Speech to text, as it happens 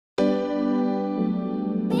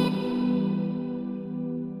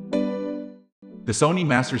The Sony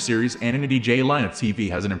Master Series A90J line of TV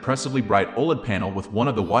has an impressively bright OLED panel with one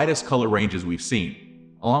of the widest color ranges we've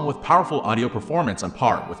seen, along with powerful audio performance on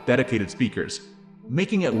par with dedicated speakers,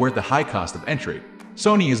 making it worth the high cost of entry.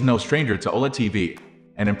 Sony is no stranger to OLED TV,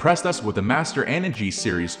 and impressed us with the Master A9G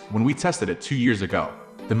Series when we tested it 2 years ago.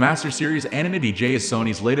 The Master Series A90J is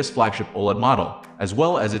Sony's latest flagship OLED model, as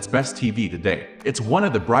well as its best TV to date. It's one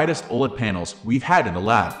of the brightest OLED panels we've had in the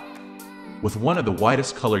lab, with one of the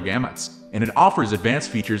widest color gamuts, and it offers advanced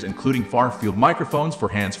features including far-field microphones for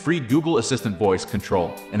hands-free Google Assistant voice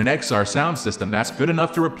control and an XR sound system that's good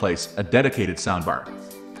enough to replace a dedicated soundbar.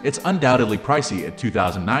 It's undoubtedly pricey at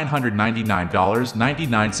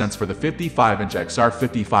 $2,999.99 for the 55-inch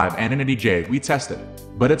XR55 A90J we tested,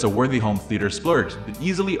 but it's a worthy home theater splurge that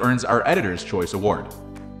easily earns our Editor's Choice Award.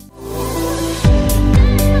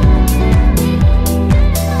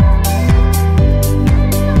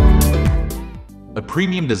 A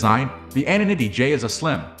premium design, the A90J is a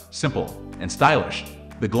slim, simple, and stylish.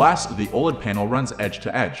 The glass of the OLED panel runs edge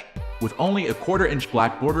to edge, with only a 1/4-inch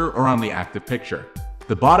black border around the active picture.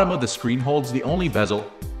 The bottom of the screen holds the only bezel,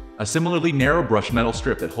 a similarly narrow brushed metal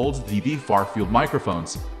strip that holds the TV far-field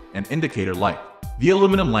microphones and indicator light. The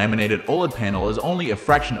aluminum laminated OLED panel is only a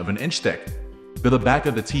fraction of an inch thick, but the back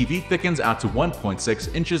of the TV thickens out to 1.6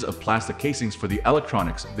 inches of plastic casings for the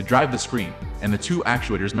electronics that drive the screen, and the 2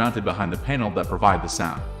 actuators mounted behind the panel that provide the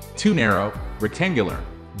sound. 2 narrow, rectangular,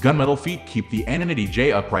 gunmetal feet keep the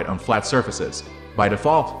A90J upright on flat surfaces. By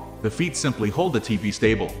default, the feet simply hold the TV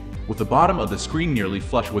stable, with the bottom of the screen nearly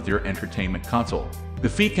flush with your entertainment console. The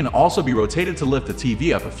feet can also be rotated to lift the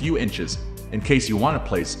TV up a few inches, in case you want to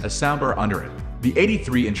place a soundbar under it. The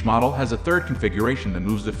 83-inch model has a third configuration that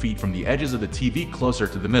moves the feet from the edges of the TV closer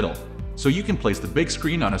to the middle, so you can place the big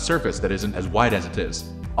screen on a surface that isn't as wide as it is.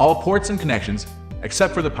 All ports and connections,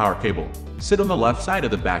 except for the power cable, sit on the left side of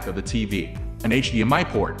the back of the TV. An HDMI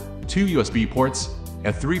port, 2 USB ports,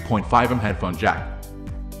 a 3.5mm headphone jack,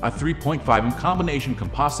 a 3.5mm combination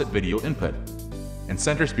composite video input, and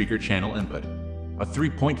center speaker channel input, a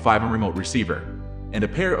 3.5mm remote receiver, and a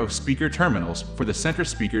pair of speaker terminals for the center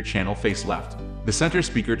speaker channel face left. The center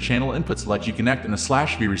speaker channel inputs let you connect an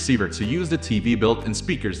A/V receiver to use the TV built-in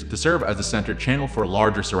speakers to serve as the center channel for a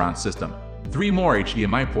larger surround system. 3 more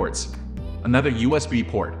HDMI ports, another USB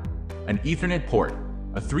port, an Ethernet port,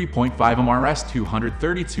 a 3.5mm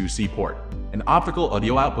RS-232C port, an optical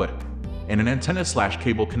audio output, and an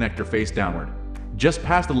antenna/cable connector face downward, just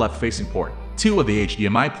past the left-facing port. 2 of the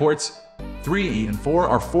HDMI ports, 3 and 4,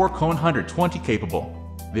 are 4K120 capable.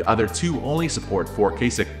 The other 2 only support 4K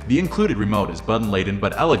 6. The included remote is button-laden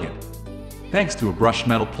but elegant, thanks to a brushed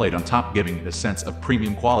metal plate on top giving it a sense of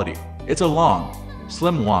premium quality. It's a long,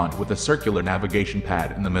 slim wand with a circular navigation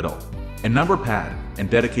pad in the middle, a number pad, and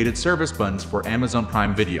dedicated service buttons for Amazon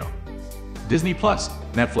Prime Video, Disney+,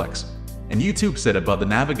 Netflix, and YouTube sit above the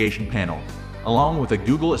navigation panel, along with a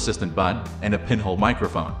Google Assistant button and a pinhole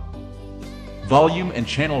microphone. Volume and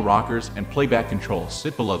channel rockers and playback controls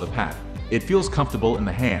sit below the pad. It feels comfortable in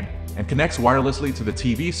the hand and connects wirelessly to the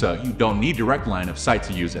TV, so you don't need direct line of sight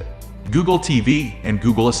to use it. Google TV and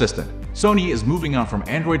Google Assistant. Sony is moving on from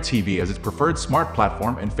Android TV as its preferred smart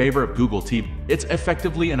platform in favor of Google TV. It's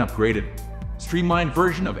effectively an upgraded, streamlined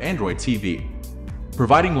version of Android TV,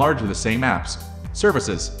 providing largely the same apps,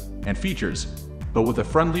 services, and features, but with a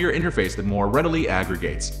friendlier interface that more readily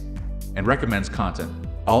aggregates and recommends content.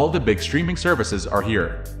 All of the big streaming services are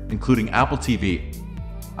here, including Apple TV,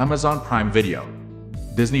 Amazon Prime Video,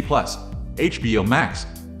 Disney+, HBO Max,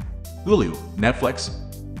 Hulu, Netflix,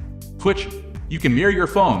 Twitch. You can mirror your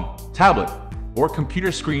phone, tablet, or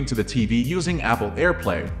computer screen to the TV using Apple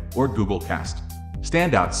AirPlay or Google Cast.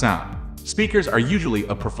 Standout sound. Speakers are usually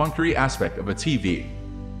a perfunctory aspect of a TV.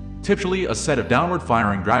 Typically a set of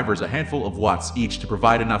downward-firing drivers a handful of watts each to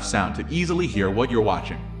provide enough sound to easily hear what you're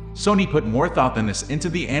watching. Sony put more thought than this into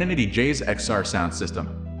the A90J's XR sound system,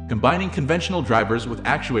 combining conventional drivers with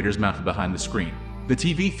actuators mounted behind the screen. The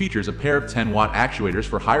TV features a pair of 10-watt actuators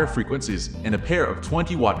for higher frequencies and a pair of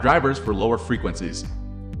 20-watt drivers for lower frequencies,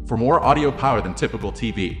 for more audio power than typical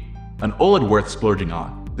TV. An OLED worth splurging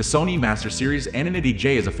on. The Sony Master Series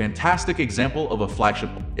A90J is a fantastic example of a flagship.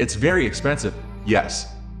 It's very expensive,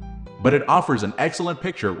 yes, but it offers an excellent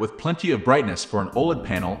picture with plenty of brightness for an OLED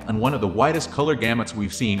panel and one of the widest color gamuts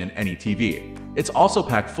we've seen in any TV. It's also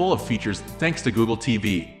packed full of features thanks to Google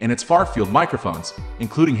TV and its far-field microphones,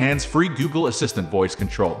 including hands-free Google Assistant voice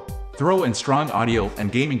control, throw in strong audio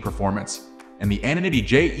and gaming performance, and the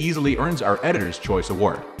A90J easily earns our Editor's Choice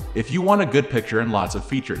Award. If you want a good picture and lots of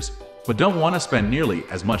features, but don't want to spend nearly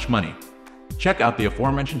as much money, check out the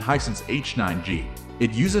aforementioned Hisense H9G.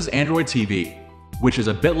 It uses Android TV, which is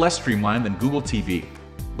a bit less streamlined than Google TV.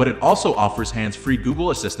 But it also offers hands-free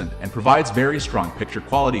Google Assistant and provides very strong picture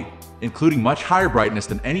quality, including much higher brightness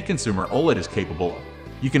than any consumer OLED is capable of.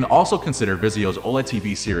 You can also consider Vizio's OLED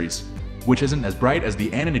TV series, which isn't as bright as the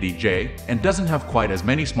A90J and doesn't have quite as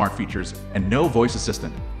many smart features and no voice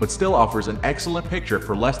assistant, but still offers an excellent picture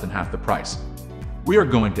for less than half the price. We are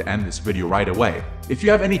going to end this video right away. If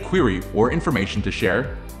you have any query or information to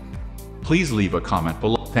share, please leave a comment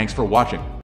below. Thanks for watching.